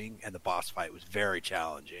was doing, and the boss fight was very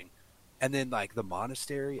challenging. And then like the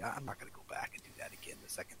monastery, I'm not going to go back and do that again the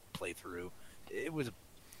second playthrough. It was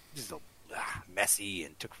just messy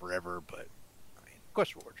and took forever, but I mean,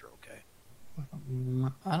 Quest Rewards are okay.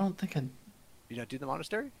 I don't think I... You not do the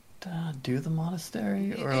monastery? Do the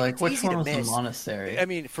monastery? Or like, which one was the monastery? I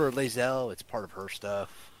mean, for Lae'zel, it's part of her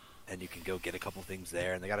stuff, and you can go get a couple things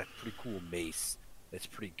there, and they got a pretty cool mace that's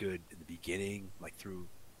pretty good in the beginning, like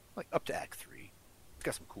up to Act 3. It's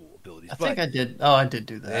got some cool abilities. I think I did. Oh, I did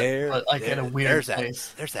do that. But like in a weird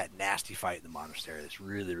place. There's that nasty fight in the monastery that's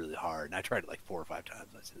really, really hard, and I tried it like 4 or 5 times,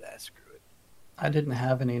 and I said, screw it. I didn't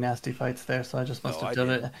have any nasty fights there, so I just must have done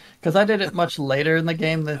it. Because I did it much later in the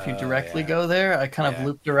game than if you directly go there. I kind of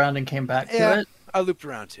looped around and came back to it. I looped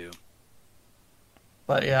around too.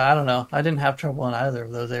 But yeah, I don't know. I didn't have trouble in either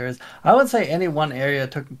of those areas. I would say any one area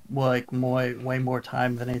took like way more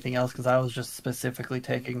time than anything else because I was just specifically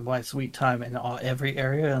taking my sweet time in every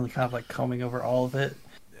area and kind of like combing over all of it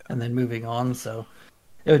and then moving on. So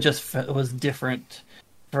it was different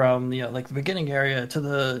from like the beginning area to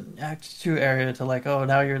the Act 2 area to like, oh,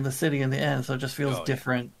 now you're in the city in the end. So it just feels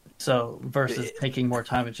different. So versus taking more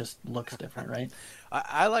time, it just looks different, right?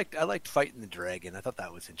 I liked fighting the dragon. I thought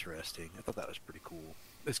that was interesting. I thought that was pretty cool.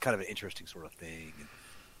 It's kind of an interesting sort of thing.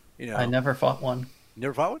 And, I never fought one.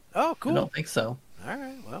 Never fought one? Oh, cool. I don't think so. All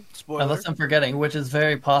right, well, spoiler. Unless I'm forgetting, which is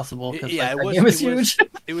very possible because it was huge.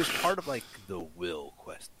 It was part of like the Will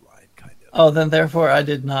quest line, kind of. Oh, then therefore I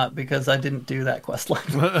did not because I didn't do that quest line.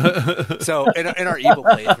 So in our evil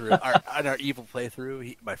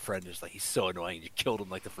playthrough, my friend is like, he's so annoying. You killed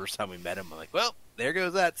him like the first time we met him. I'm like, well, there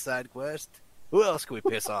goes that side quest. Who else can we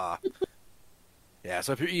piss off? Yeah,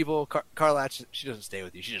 so if you're evil, Carlatch, she doesn't stay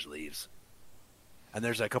with you. She just leaves. And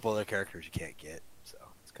there's a couple other characters you can't get, so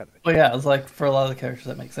it's kind of. Well, yeah, it's like for a lot of the characters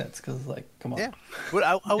that makes sense because, like, come on. Yeah, but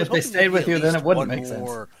I was if they stayed with you, then it wouldn't make sense.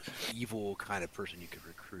 More evil kind of person you could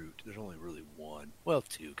recruit. There's only really one, well,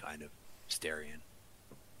 2 kind of. Starion,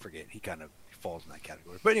 forget he kind of falls in that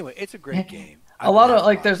category. But anyway, it's a great game. A lot of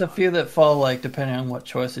like, there's a few that fall like depending on what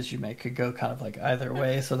choices you make could go kind of like either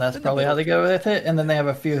way. So that's probably how they go with it. And then they have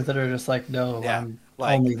a few that are just like, no, I'm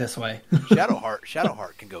only this way.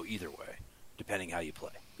 Shadowheart can go either way, depending how you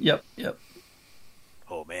play. Yep.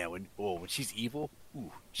 Oh man, when she's evil,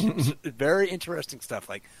 she's very interesting stuff.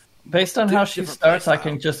 Like based on how she starts, I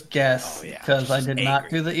can just guess because I did not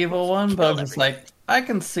do the evil one, but I'm just like, I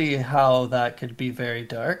can see how that could be very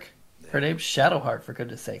dark. Her name's Shadowheart, for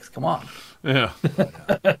goodness sakes. Come on. Yeah.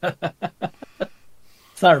 It's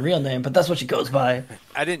not a real name, but that's what she goes by.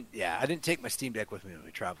 I didn't take my Steam Deck with me when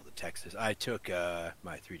we traveled to Texas. I took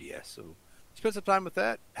my 3DS, so spent some time with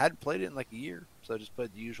that. Hadn't played it in like a year, so I just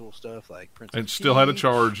played the usual stuff like Prince. And still had a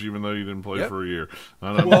charge, even though you didn't play for a year.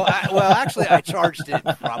 Well, actually, I charged it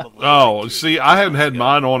probably. Oh, see, I hadn't had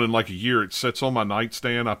mine on in like a year. It sits on my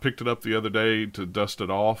nightstand. I picked it up the other day to dust it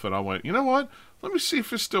off, and I went, you know what? Let me see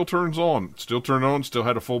if it still turns on. Still turned on, still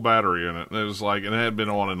had a full battery in it. And it was like, and it had been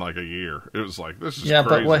on in like a year. It was like, this is crazy.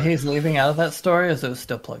 But what he's leaving out of that story is it was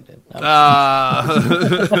still plugged in. No.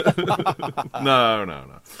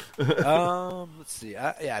 Let's see.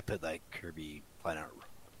 I played like Kirby Planet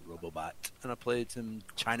Robobot, and I played some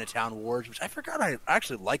Chinatown Wars, which I forgot I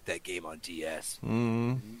actually liked that game on DS.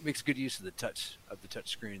 Makes good use of the touch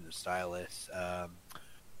screen and the stylus.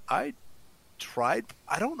 I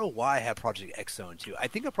don't know why I have Project X Zone 2. I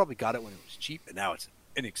think I probably got it when it was cheap, and now it's an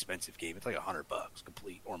inexpensive game. It's like $100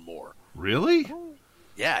 complete or more. Really?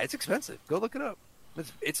 Yeah, it's expensive. Go look it up.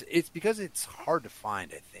 It's because it's hard to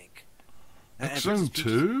find, I think. X Zone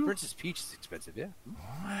 2? Princess Peach is expensive, yeah.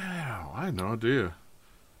 Wow, I had no idea.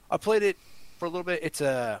 I played it for a little bit. It's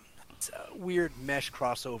a weird mesh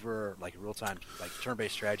crossover, like a real-time, like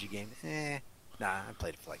turn-based strategy game. Nah, I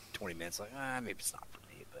played it for like 20 minutes. Like, maybe it's not for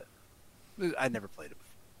me, but I never played it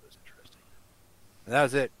before. It was interesting. And that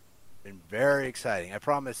was it. Been very exciting. I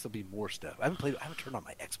promise there'll be more stuff. I haven't turned on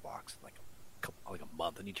my Xbox in like a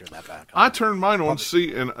month. I need to turn that back on. I turned mine on,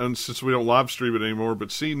 and since we don't live stream it anymore,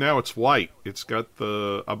 but see, now it's white. It's got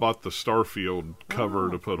I bought the Starfield cover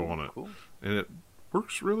to put on it. Cool. And it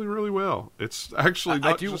works really, really well. It's actually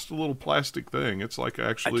not just a little plastic thing. It's like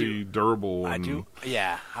actually durable. I do.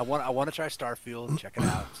 Yeah. I want to try Starfield and check it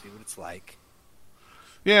out and see what it's like.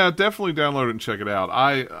 Yeah, definitely download it and check it out.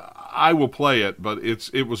 I will play it, but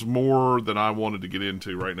it was more than I wanted to get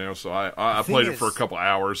into right now, so I played it for a couple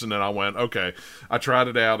hours, and then I went, okay, I tried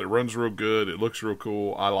it out. It runs real good. It looks real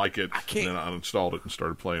cool. I like it. And then I installed it and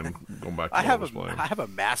started playing, going back to what I was playing. I have a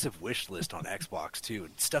massive wish list on Xbox, too,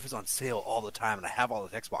 and stuff is on sale all the time, and I have all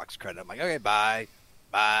this Xbox credit. I'm like, okay, bye.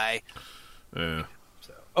 Bye. Yeah.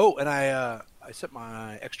 So, and I sent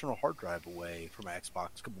my external hard drive away for my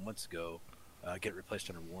Xbox a couple months ago. Get it replaced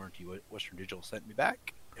under warranty. Western Digital sent me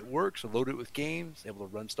back. It works. I loaded it with games. Able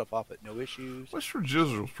to run stuff off it, no issues. Western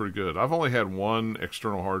Digital's pretty good. I've only had one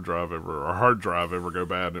external hard drive ever go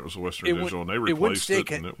bad, and it was a Western Digital, and they replaced it.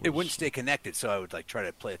 It wouldn't stay connected, so I would try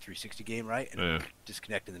to play a 360 game, right? And it would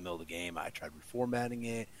disconnect in the middle of the game. I tried reformatting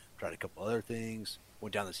it, tried a couple other things,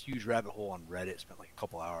 went down this huge rabbit hole on Reddit, spent like a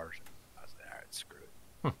couple hours, and I was like, all right, screw it.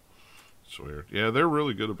 It's weird. Yeah, they're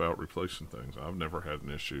really good about replacing things. I've never had an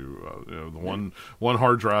issue. The one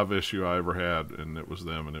hard drive issue I ever had, and it was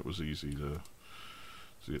them, and it was easy to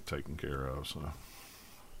get taken care of. So,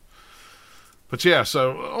 but yeah,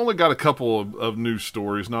 so only got a couple of news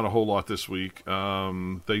stories. Not a whole lot this week.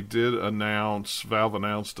 They did announce. Valve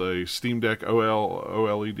announced a Steam Deck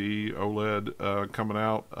OLED coming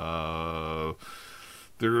out.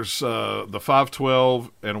 There's the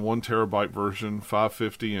 512 and a 1 terabyte version,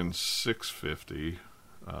 550 and 650.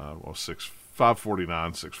 $549,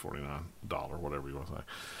 $649, whatever you want to say.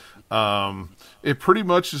 It pretty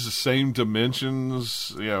much is the same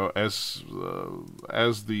dimensions, as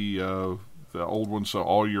the old one. So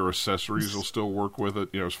all your accessories will still work with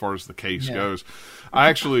it, as far as the case goes.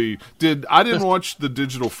 I didn't watch the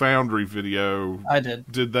Digital Foundry video. I did.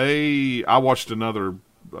 I watched another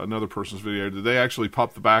person's video. Did they actually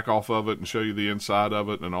pop the back off of it and show you the inside of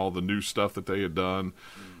it and all the new stuff that they had done?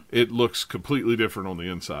 It looks completely different on the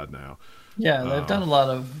inside now. Yeah, they've done a lot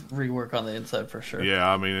of rework on the inside for sure. Yeah,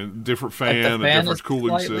 I mean, different fan, a different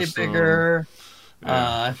cooling system. Slightly bigger.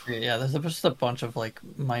 I forget. Yeah, there's just a bunch of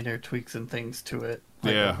minor tweaks and things to it.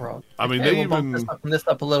 Overall. I mean, they even bump this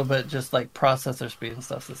up a little bit. Just like processor speed and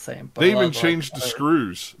stuff's the same. But they even changed the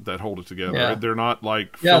screws that hold it together. Yeah. They're not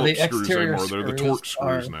like Phillips screws anymore. They're the Torx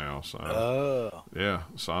screws now. So yeah.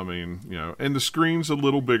 So I mean, and the screen's a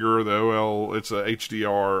little bigger. It's a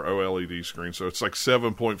HDR OLED screen, so it's like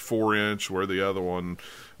 7.4 inch, where the other one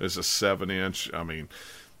is a 7 inch. I mean,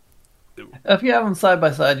 if you have them side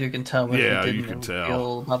by side, you can tell. You can tell.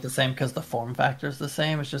 Feel about the same because the form factor is the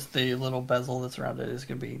same. It's just the little bezel that's around it is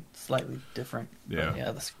going to be slightly different. Yeah,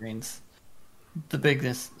 but the screens. The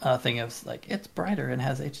biggest thing is it's brighter and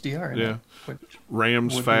has HDR in it. Which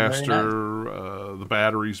RAM's faster. Nice. The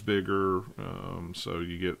battery's bigger, so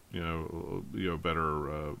you get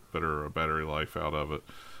better battery life out of it.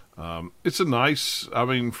 It's a nice. I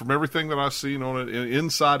mean, from everything that I've seen on it,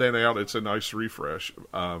 inside and out, it's a nice refresh.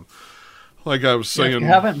 Like I was saying, if you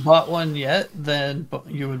haven't bought one yet, then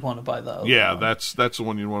you would want to buy the other one. that's the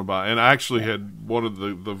one you want to buy. And I actually had one of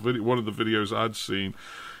the videos I'd seen.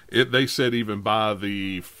 They said even buy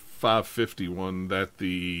the 550 one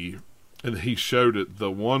and he showed it, the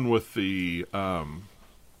one with the more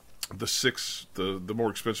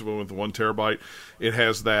expensive one with the 1 terabyte. It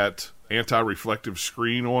has that anti-reflective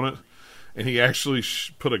screen on it. And he actually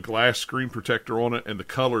put a glass screen protector on it, and the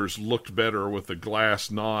colors looked better with the glass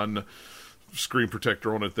non-screen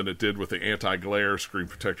protector on it than it did with the anti-glare screen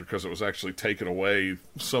protector, because it was actually taking away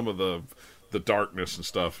some of the darkness and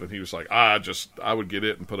stuff. And he was like, I would get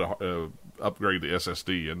it and put upgrade the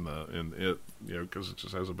SSD in it, because it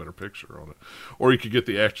just has a better picture on it. Or you could get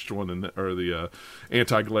the extra one or the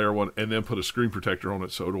anti-glare one, and then put a screen protector on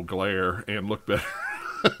it so it'll glare and look better.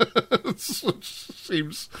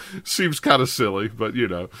 seems kind of silly, but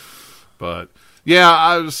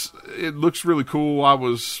yeah, it looks really cool.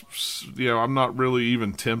 I'm not really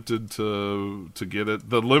even tempted to get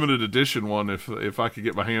it. The limited edition one, if I could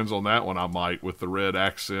get my hands on that one, I might, with the red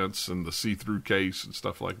accents and the see-through case and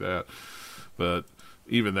stuff like that. But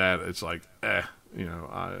even that, it's like, I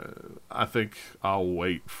think I'll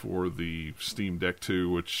wait for the Steam Deck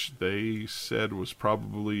 2, which they said was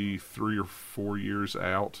probably 3 or 4 years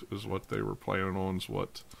out, is what they were planning on.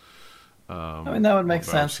 That would make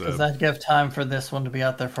sense, because that'd give time for this one to be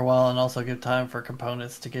out there for a while, and also give time for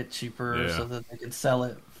components to get cheaper, so that they can sell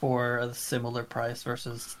it for a similar price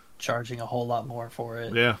versus charging a whole lot more for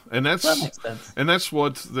it. Yeah, and that makes sense. And that's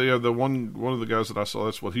what the one of the guys that I saw,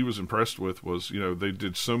 that's what he was impressed with, was they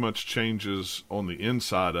did so much changes on the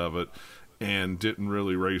inside of it and didn't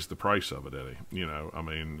really raise the price of it any.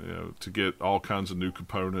 To get all kinds of new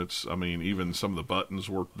components. I mean, even some of the buttons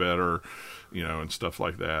work better, and stuff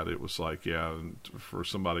like that. It was like, and for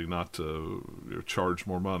somebody not to charge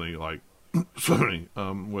more money, like sorry,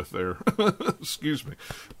 with their excuse me,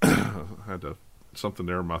 I had to something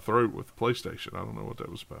there in my throat with the PlayStation. I don't know what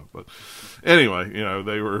that was about, but anyway,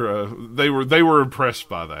 they were impressed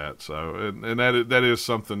by that. So, and that is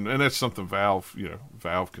something, and that's something Valve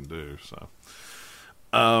can do. So,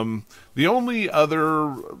 The only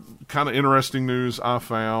other kind of interesting news I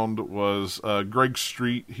found was Greg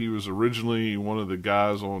Street. He was originally one of the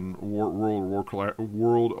guys on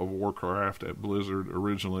World of Warcraft at Blizzard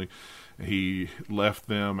originally. He left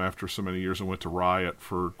them after so many years and went to Riot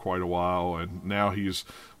for quite a while, and now he's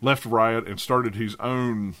left Riot and started his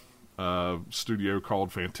own studio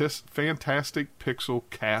called Fantastic Pixel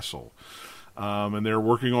Castle. And they're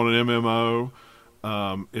working on an MMO.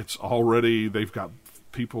 They've got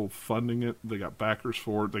people funding it. They got backers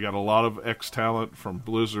for it. They got a lot of ex-talent from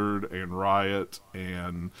Blizzard and Riot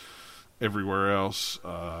and everywhere else.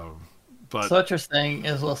 But so what you're saying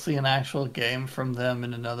is we'll see an actual game from them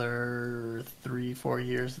in another 3-4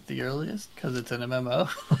 years at the earliest, because it's an MMO.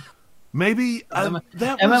 Maybe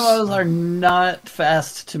MMOs are not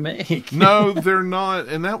fast to make. No, they're not,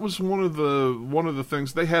 and that was one of the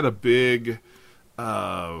things. They had a big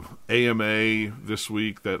AMA this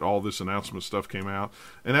week that all this announcement stuff came out,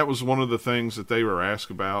 and that was one of the things that they were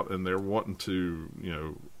asked about, and they're wanting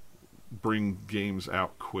to bring games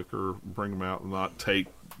out quicker, bring them out, and not take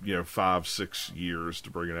 5-6 years to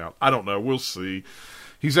bring it out. I don't know. We'll see.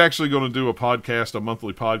 He's actually going to do a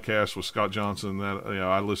monthly podcast with Scott Johnson that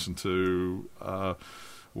I listen to,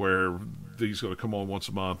 where he's going to come on once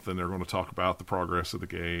a month, and they're going to talk about the progress of the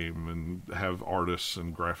game and have artists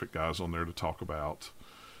and graphic guys on there to talk about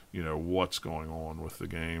what's going on with the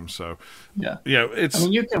game. So it's. I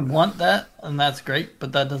mean, you can want that, and that's great,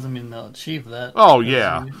 but that doesn't mean they'll achieve that. Oh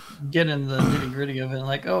yeah, get in the nitty gritty of it, and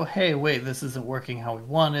like, oh hey, wait, this isn't working how we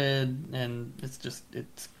wanted, and it's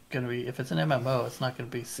going to be, if it's an MMO, it's not going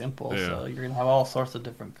to be simple. Yeah. So you're going to have all sorts of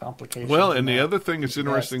different complications. Well, and the other thing that's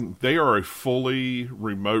interesting, they are a fully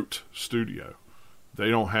remote studio. They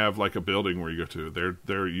don't have like a building where you go to.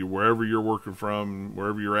 They're wherever you're working from,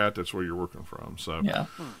 wherever you're at, that's where you're working from. So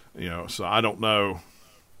so I don't know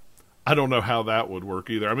how that would work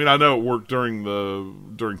either. I mean, I know it worked during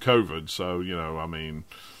COVID, so I mean,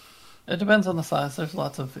 it depends on the size. There's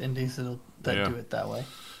lots of indies that do it that way.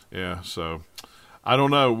 Yeah, so I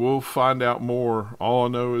don't know. We'll find out more. All I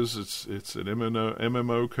know is it's an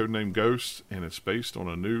MMO codenamed Ghost, and it's based on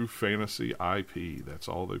a new fantasy IP. That's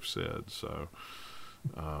all they've said. So,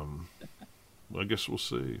 I guess we'll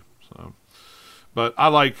see. So, but I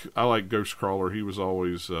like Ghost Crawler. He was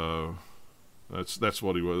always that's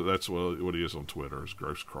what he was. That's what he is on Twitter, is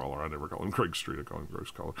Ghost Crawler. I never call him Craig Street. I call him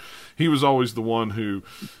Ghost Crawler. He was always the one who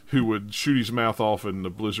would shoot his mouth off, and the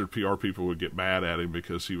Blizzard PR people would get mad at him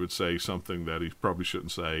because he would say something that he probably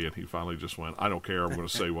shouldn't say, and he finally just went, "I don't care. I'm going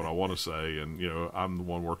to say what I want to say, and I'm the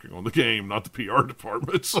one working on the game, not the PR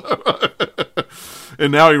department." So,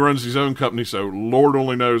 and now he runs his own company, so Lord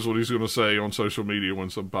only knows what he's going to say on social media when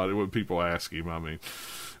people ask him. I mean,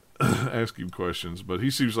 ask him questions, but he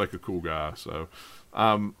seems like a cool guy, so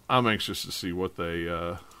I'm anxious to see what they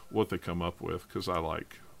come up with, because I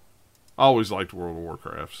always liked World of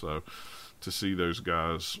Warcraft, so to see those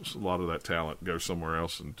guys, a lot of that talent, go somewhere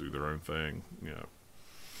else and do their own thing,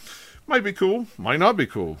 might be cool, might not be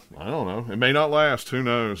cool. I don't know. It may not last. Who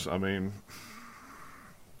knows? I mean,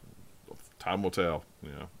 time will tell.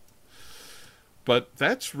 But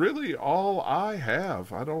that's really all I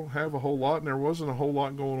have. I don't have a whole lot, and there wasn't a whole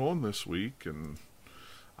lot going on this week, and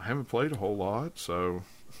I haven't played a whole lot, so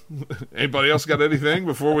anybody else got anything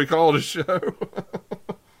before we call it a show?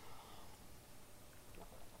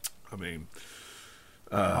 I mean,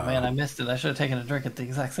 oh man, I missed it. I should have taken a drink at the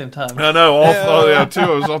exact same time. I know, two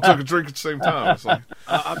of us all took a drink at the same time. It's like,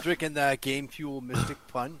 I'm drinking the Game Fuel Mystic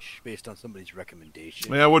Punch based on somebody's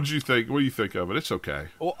recommendation. Yeah, what did you think? What do you think of it? It's okay.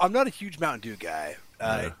 Well, I'm not a huge Mountain Dew guy.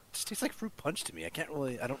 It just tastes like fruit punch to me. I don't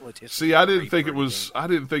really taste. See, I didn't think it was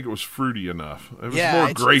fruity enough. It was more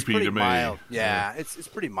grapey to me. Mild. Yeah, it's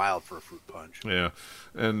pretty mild for a fruit punch. Yeah,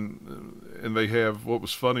 and they have, what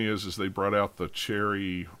was funny is they brought out the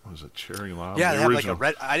cherry. Was it cherry lime? Yeah, they have like a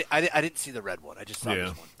red. I didn't see the red one. I just saw this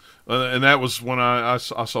one. And that was when I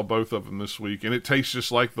saw both of them this week, and it tastes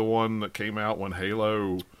just like the one that came out when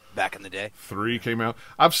Halo back in the day 3 came out.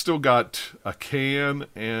 I've still got a can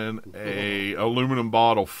and a aluminum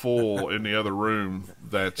bottle full in the other room.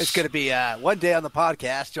 It's going to be one day on the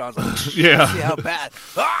podcast. John's like, yeah, see how bad.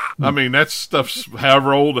 I mean, that stuff's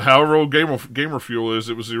however old Gamer Fuel is.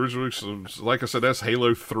 It was the original. So, like I said, that's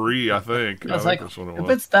Halo 3, I think. If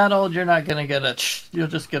it's that old, you're not going to get you'll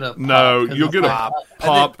just get a pop. No, you'll get a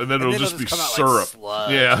pop, and then it'll just be syrup.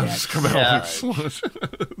 Like yeah, just come out like slush.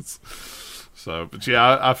 So, but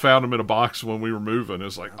yeah, I found them in a box when we were moving.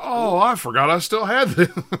 It's like, oh, I forgot I still had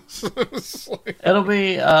this. It'll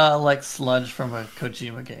be like sludge from a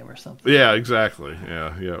Kojima game or something. Yeah, exactly.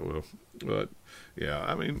 Yeah, it will. But yeah,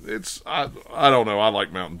 I mean, I don't know. I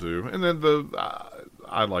like Mountain Dew, and then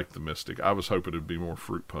I like the Mystic. I was hoping it'd be more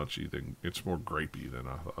fruit punchy than it's more grapey than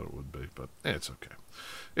I thought it would be, but it's okay.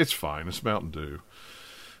 It's fine. It's Mountain Dew.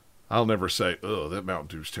 I'll never say, "Oh, that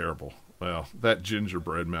Mountain Dew's terrible." Well, that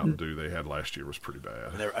gingerbread Mountain Dew they had last year was pretty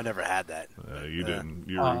bad. I never had that. You didn't.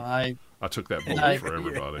 I took that bullet for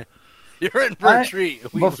everybody. You're in for a treat.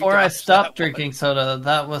 Before I stopped drinking soda,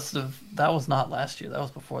 that was not last year. That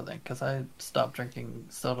was before then, because I stopped drinking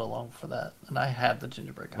soda long for that, and I had the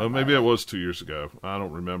gingerbread. Well, maybe it was 2 years ago. I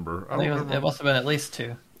don't remember. It must have been at least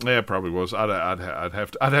 2. Yeah, it probably was. I'd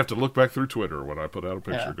have to look back through Twitter when I put out a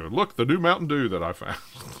picture. Yeah. Going, look, the new Mountain Dew that I found.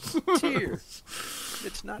 Cheers.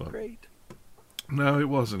 It's not great. No, it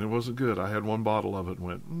wasn't. It wasn't good. I had one bottle of it and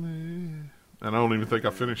went, and I don't even think I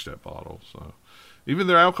finished that bottle. So, even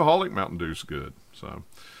their alcoholic Mountain Dew's good. So,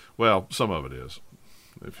 well, some of it is.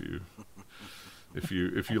 If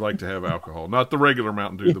you like to have alcohol, not the regular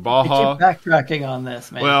Mountain Dew, the Baja. You keep backtracking on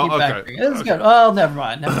this, man. Well, okay. This is good. Oh, never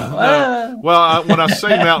mind. Well, when I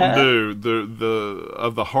say Mountain Dew,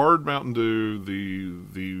 the hard Mountain Dew,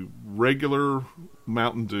 the regular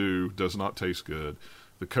Mountain Dew does not taste good.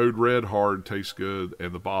 The Code Red Hard tastes good,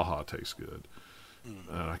 and the Baja tastes good.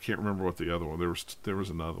 I can't remember what the other one. There was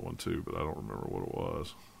another one too, but I don't remember what it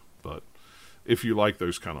was. But if you like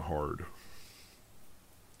those kind of hard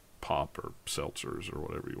pop or seltzers or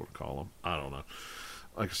whatever you want to call them, I don't know.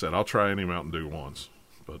 Like I said, I'll try any Mountain Dew once,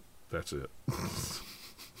 but that's it.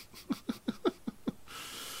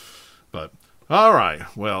 But all right.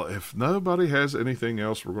 Well, if nobody has anything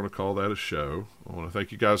else, we're going to call that a show. I want to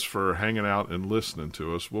thank you guys for hanging out and listening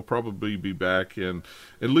to us. We'll probably be back in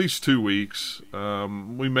at least 2 weeks.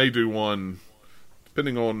 We may do one,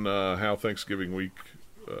 depending on how Thanksgiving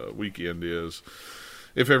weekend is.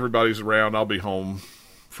 If everybody's around, I'll be home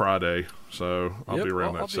Friday, so I'll be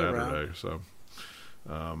around that Saturday. So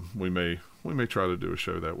we may try to do a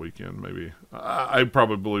show that weekend. Maybe I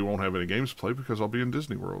probably won't have any games to play because I'll be in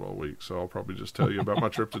Disney World all week. So I'll probably just tell you about my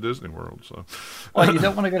trip to Disney World. So, well, you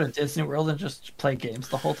don't want to go to Disney World and just play games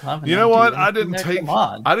the whole time. You know what? I didn't take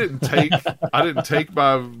my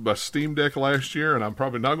Steam Deck last year, and I'm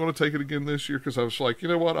probably not going to take it again this year because I was like, you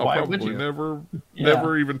know what? I'll probably never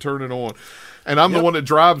even turn it on. And I'm the one that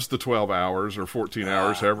drives the 12 hours or 14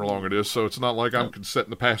 hours, however long it is. So it's not like I'm sitting in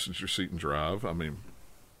the passenger seat and drive. I mean,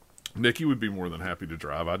 Nikki would be more than happy to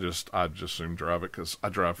drive. I'd just soon drive it because I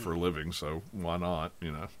drive for a living. So why not?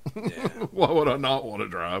 You know, why would I not want to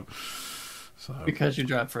drive? So, because you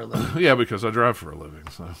drive for a living. Yeah, because I drive for a living.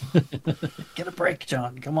 So get a break,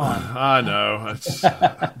 John. Come on. I know, it's,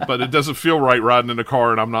 but it doesn't feel right riding in a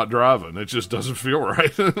car and I'm not driving. It just doesn't feel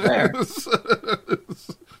right.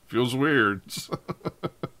 Feels weird.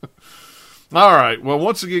 All right. Well,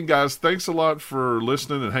 once again, guys, thanks a lot for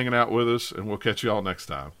listening and hanging out with us, and we'll catch you all next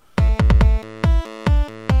time.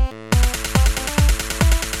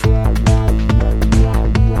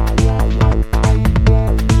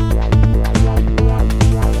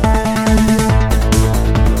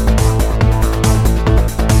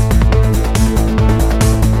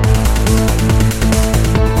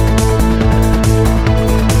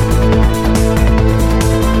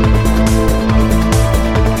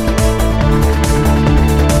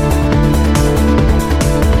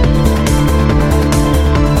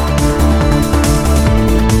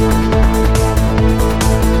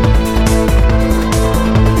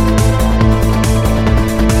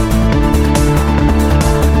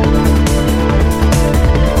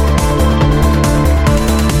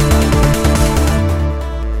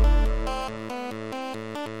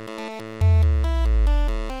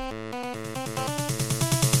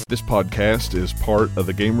 This podcast is part of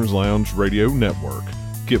the Gamers Lounge Radio Network.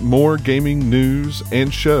 Get more gaming news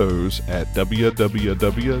and shows at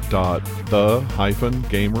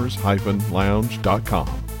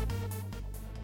www.the-gamers-lounge.com.